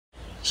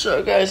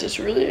So guys, it's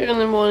really early in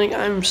the morning.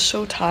 I'm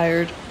so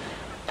tired.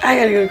 I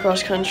gotta go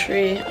cross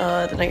country,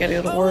 then I gotta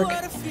go to work.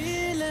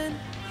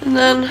 And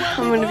then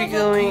I'm gonna be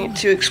going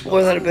to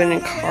explore that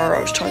abandoned car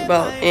I was talking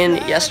about in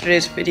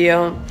yesterday's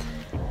video.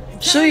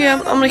 So yeah,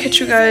 I'm gonna catch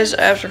you guys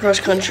after cross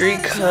country,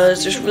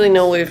 because there's really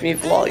no way of me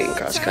vlogging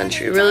cross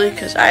country, really,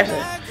 because I have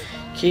to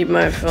keep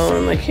my phone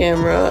and my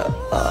camera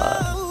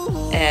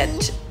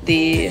at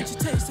the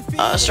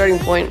starting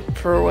point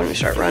for when we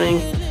start running.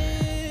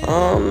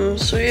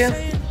 So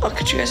yeah, I'll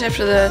catch you guys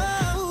after that,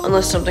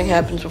 unless something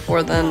happens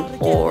before then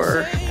or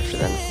after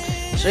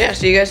then. So yeah,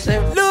 see you guys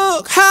there.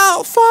 Look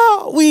how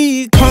far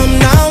we come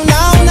now.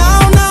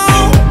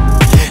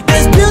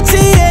 There's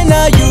beauty in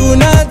the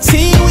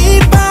unity we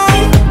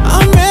found.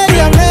 I'm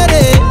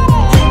ready.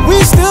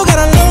 We still got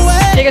a long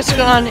way. Hey guys, what's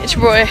going on? It's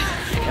your boy.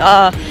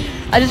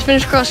 I just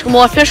finished cross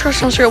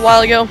country a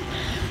while ago.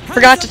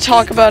 Forgot to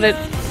talk about it.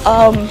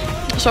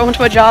 So I went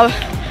to my job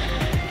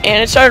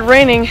and it started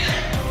raining.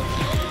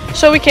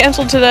 So we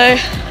canceled today.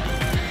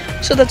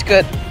 So that's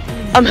good.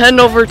 I'm heading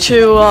over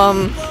to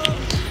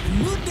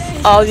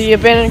the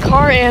abandoned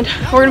car, and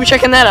we're gonna be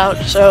checking that out.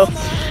 So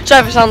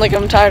sorry if I sound like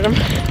I'm tired. I'm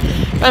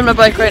riding my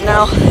bike right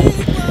now.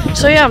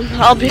 So yeah,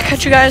 I'll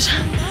catch you guys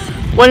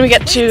when we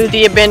get to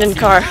the abandoned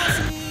car.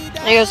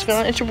 Hey guys,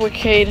 it's your boy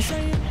Cade.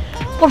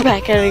 We're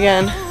back at it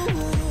again.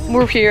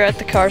 We're here at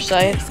the car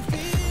site.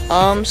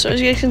 So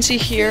as you guys can see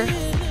here,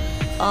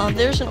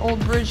 there's an old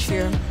bridge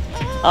here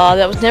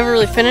that was never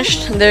really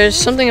finished. There's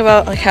something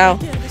about like how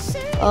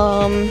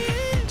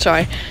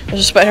sorry,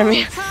 there's a spider on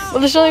me. But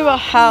there's something about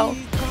how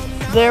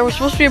there was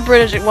supposed to be a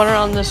bridge that went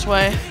around this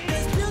way.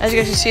 As you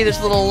guys can see, there's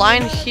a little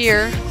line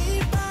here,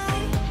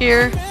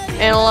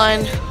 and a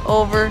line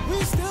over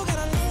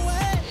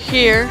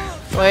here.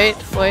 Wait,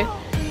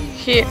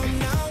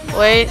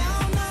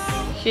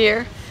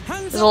 here.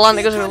 There's a line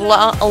that goes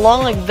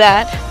along like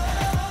that.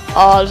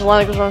 There's a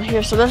line that goes around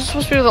here. So that's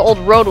supposed to be where the old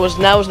road was,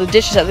 and that was the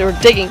ditches that they were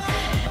digging.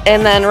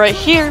 And then right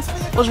here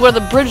was where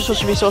the bridge was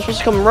supposed to be. So it's supposed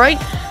to come right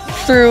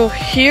through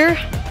here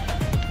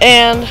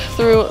and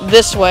through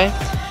this way.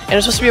 And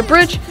it's supposed to be a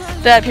bridge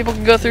that people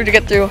can go through to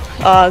get through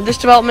this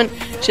development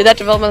to that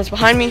development that's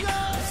behind me.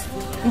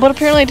 But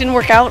apparently it didn't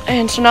work out,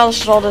 and so now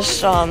this is all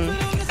just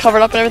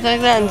covered up and everything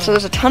like that. And so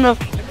there's a ton of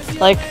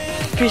like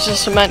pieces of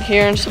cement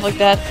here and stuff like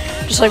that,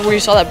 just like where you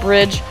saw that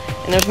bridge.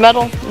 And there's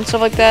metal and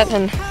stuff like that.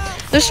 And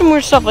there's some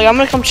weird stuff. Like I'm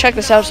gonna come check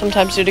this out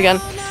sometime soon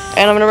again,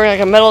 and I'm gonna bring like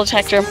a metal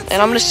detector,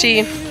 and I'm gonna see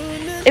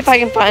if I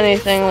can find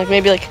anything, like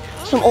maybe like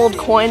some old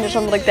coin or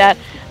something like that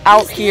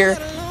out here.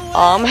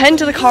 I'm heading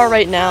to the car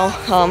right now.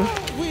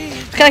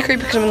 It's kind of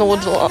creepy because I'm in the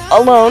woods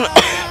alone,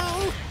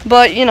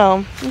 but you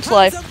know, it's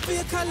life.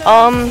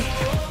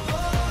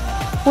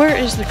 Where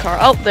is the car?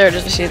 Oh, there it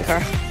is. I see the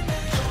car.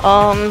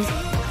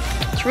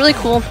 It's really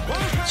cool.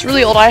 It's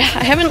really old. I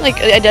haven't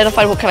like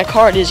identified what kind of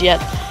car it is yet,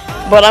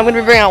 but I'm gonna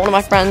be bringing out one of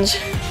my friends.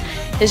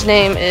 His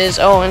name is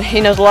Owen.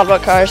 He knows a lot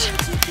about cars.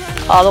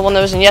 The one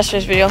that was in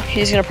yesterday's video.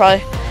 He's gonna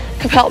probably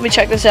come help me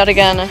check this out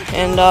again,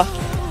 and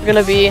we're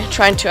gonna be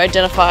trying to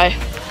identify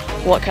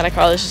what kind of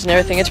car this is and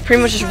everything. It's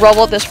pretty much just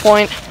rubble at this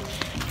point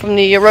from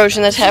the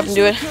erosion that's happened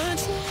to it.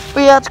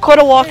 But yeah, it's quite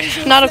a walk.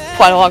 Not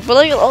quite a walk, but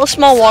like a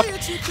small walk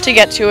to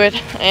get to it.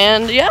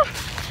 And yeah,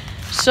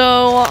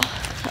 so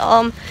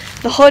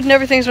the hood and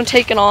everything's been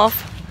taken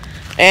off,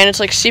 and it's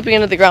like seeping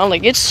into the ground.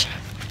 Like it's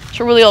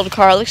a really old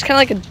car. It looks kind of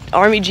like an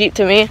army Jeep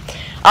to me.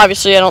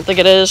 Obviously, I don't think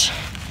it is.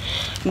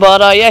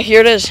 But yeah,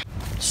 here it is.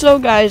 So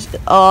guys,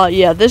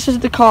 yeah, this is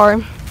the car.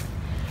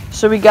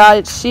 So we got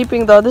it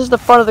seeping, though. This is the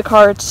front of the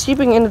car. It's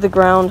seeping into the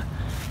ground.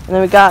 And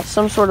then we got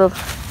some sort of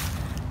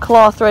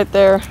cloth right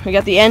there. We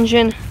got the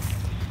engine,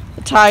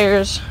 the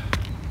tires.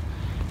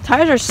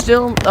 Tires are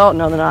still, oh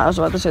no, they're not. I was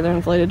about to say they're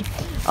inflated.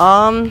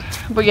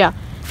 But yeah,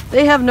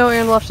 they have no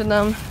air left in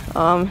them.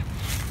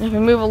 If we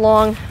move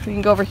along, we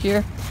can go over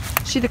here.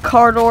 See the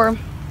car door.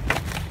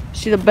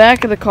 See the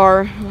back of the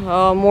car.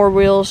 More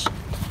wheels.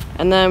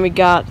 And then we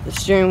got the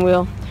steering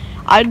wheel.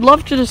 I'd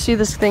love to just see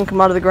this thing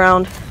come out of the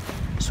ground,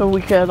 so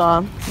we could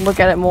look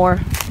at it more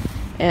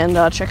and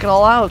check it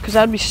all out, because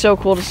that would be so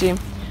cool to see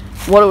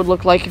what it would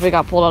look like if it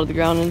got pulled out of the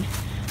ground, and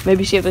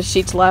maybe see if there's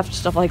seats left,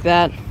 stuff like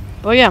that.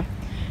 But yeah,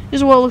 this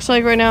is what it looks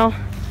like right now.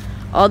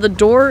 The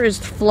door is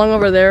flung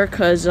over there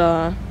because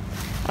I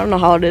don't know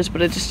how it is,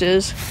 but it just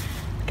is.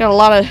 Got a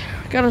lot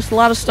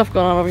of stuff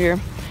going on over here.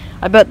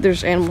 I bet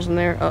there's animals in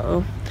there.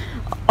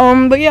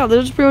 But yeah,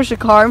 this is pretty much the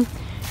car.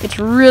 It's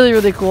really,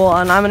 really cool,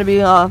 and I'm gonna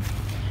be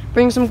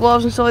bring some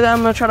gloves and stuff like that.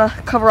 I'm gonna try to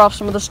cover off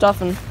some of the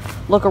stuff and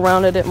look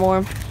around at it more.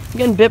 I'm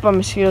getting bit by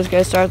mosquitoes,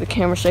 guys. Sorry, the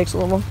camera shakes a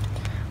little.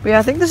 But yeah,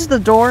 I think this is the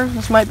door.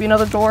 This might be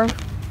another door.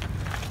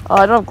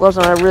 I don't have gloves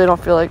on. I really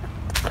don't feel like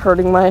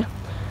hurting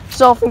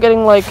myself and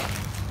getting like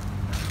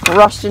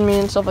rust in me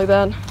and stuff like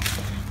that.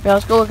 Yeah,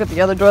 let's go look at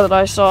the other door that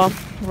I saw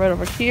right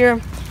over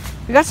here.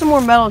 We got some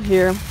more metal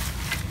here.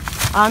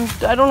 I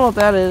don't know what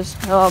that is,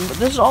 but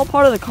this is all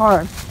part of the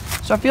car.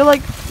 So I feel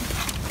like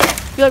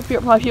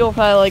people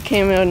probably like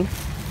came in,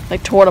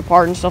 like tore it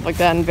apart and stuff like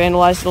that, and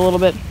vandalized it a little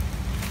bit.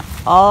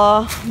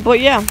 But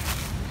yeah,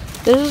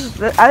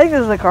 I think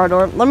this is a car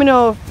door. Let me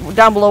know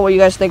down below what you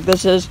guys think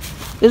this is.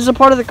 This is a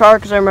part of the car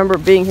because I remember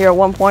it being here at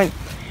one point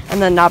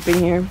and then not being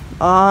here.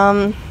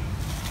 I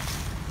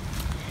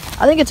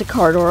think it's a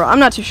car door. I'm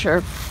not too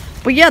sure.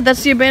 But yeah,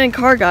 that's the abandoned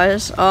car,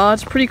 guys.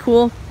 It's pretty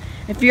cool.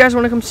 If you guys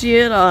want to come see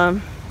it,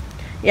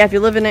 yeah, if you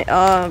live in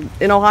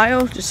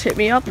Ohio, just hit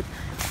me up.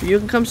 You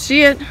can come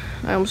see it.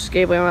 I almost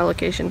gave away my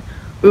location.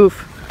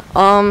 Oof.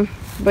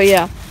 But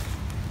yeah.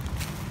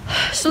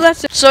 So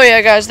that's it. So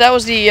yeah, guys, that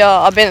was the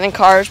abandoned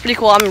car. It's pretty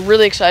cool. I'm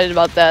really excited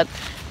about that.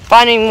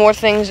 Finding more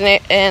things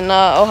in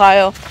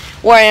Ohio,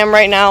 where I am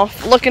right now.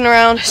 Looking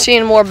around,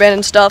 seeing more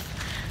abandoned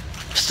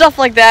stuff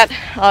like that.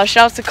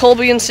 Shouts to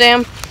Colby and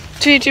Sam,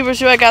 two YouTubers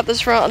who I got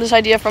this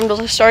idea from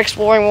to start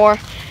exploring more,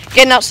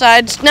 getting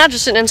outside, not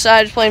just sitting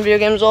inside playing video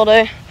games all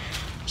day.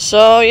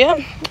 So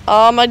yeah,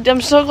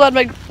 I'm so glad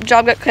my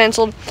job got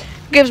canceled.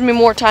 It gives me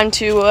more time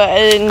to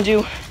edit and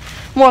do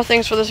more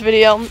things for this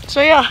video.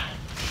 So yeah.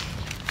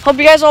 Hope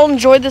you guys all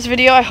enjoyed this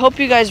video. I hope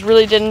you guys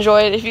really did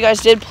enjoy it. If you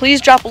guys did, please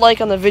drop a like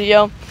on the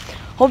video.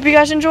 Hope you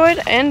guys enjoyed,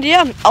 and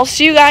yeah, I'll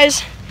see you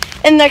guys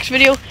in the next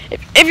video.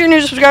 If you're a new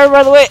subscriber,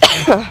 by the way,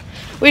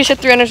 we just hit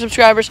 300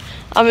 subscribers.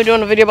 I'll be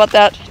doing a video about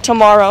that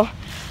tomorrow.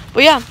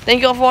 But yeah,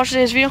 thank you all for watching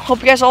today's video. Hope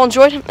you guys all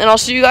enjoyed, and I'll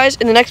see you guys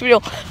in the next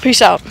video.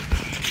 Peace out.